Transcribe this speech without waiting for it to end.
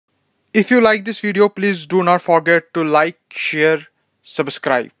If you like this video, please do not forget to like, share,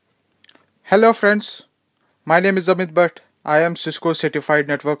 subscribe. Hello friends, my name is Amit Bhat. I am Cisco Certified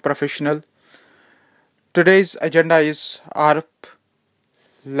Network Professional. Today's agenda is ARP.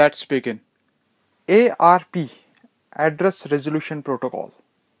 Let's begin. ARP, Address Resolution Protocol.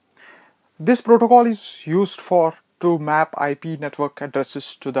 This protocol is used for to map IP network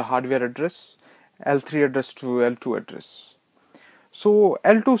addresses to the hardware address, L3 address to L2 address. So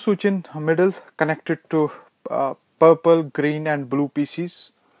L2 switch in middle connected to purple, green and blue PCs.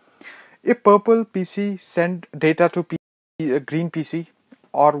 A purple PC send data to a green PC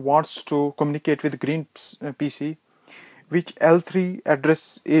or wants to communicate with green PC, which L3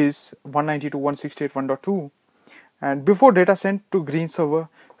 address is 192.168.1.2, and before data sent to green server,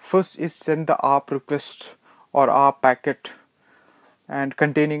 first is send the ARP request or ARP packet and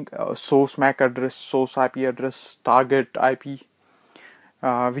containing source MAC address, source IP address, target IP,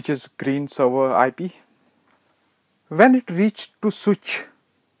 which is green server IP. When it reached to switch,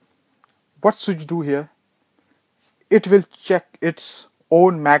 what switch do here? It will check its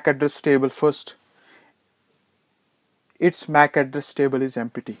own MAC address table first. Its MAC address table is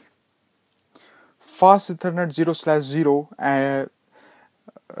empty. Fast Ethernet 0/0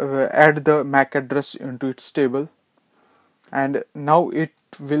 add the MAC address into its table, and now it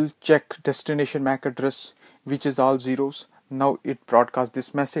will check destination MAC address, which is all zeros. Now it broadcasts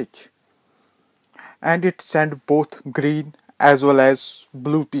this message, and it send both green as well as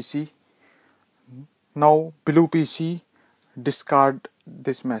blue PC. Now blue PC discard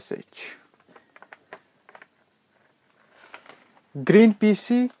this message. Green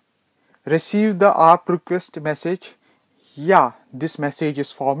PC receive the ARP request message. Yeah, this message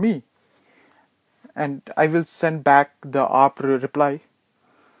is for me, and I will send back the ARP reply.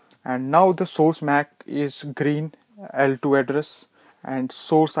 And now the source MAC is green L2 address and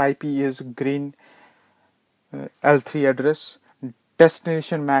source IP is green L3 address.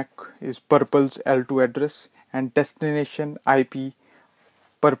 Destination MAC is purple's L2 address and destination IP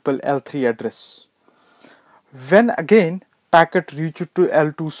purple L3 address. When again packet reached to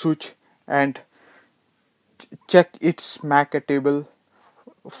L2 switch and check its MAC table,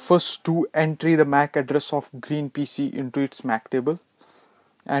 first to enter the MAC address of green PC into its MAC table,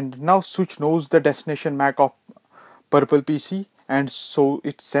 and now switch knows the destination MAC of purple PC, and so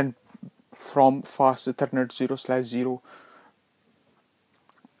it sent from fast Ethernet 0/0,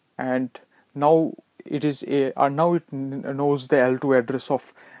 and now it is now it knows the L2 address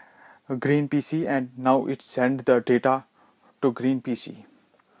of green PC, and now it send the data to green PC.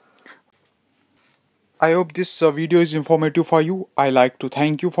 I hope this video is informative for you. I like to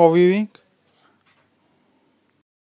thank you for viewing.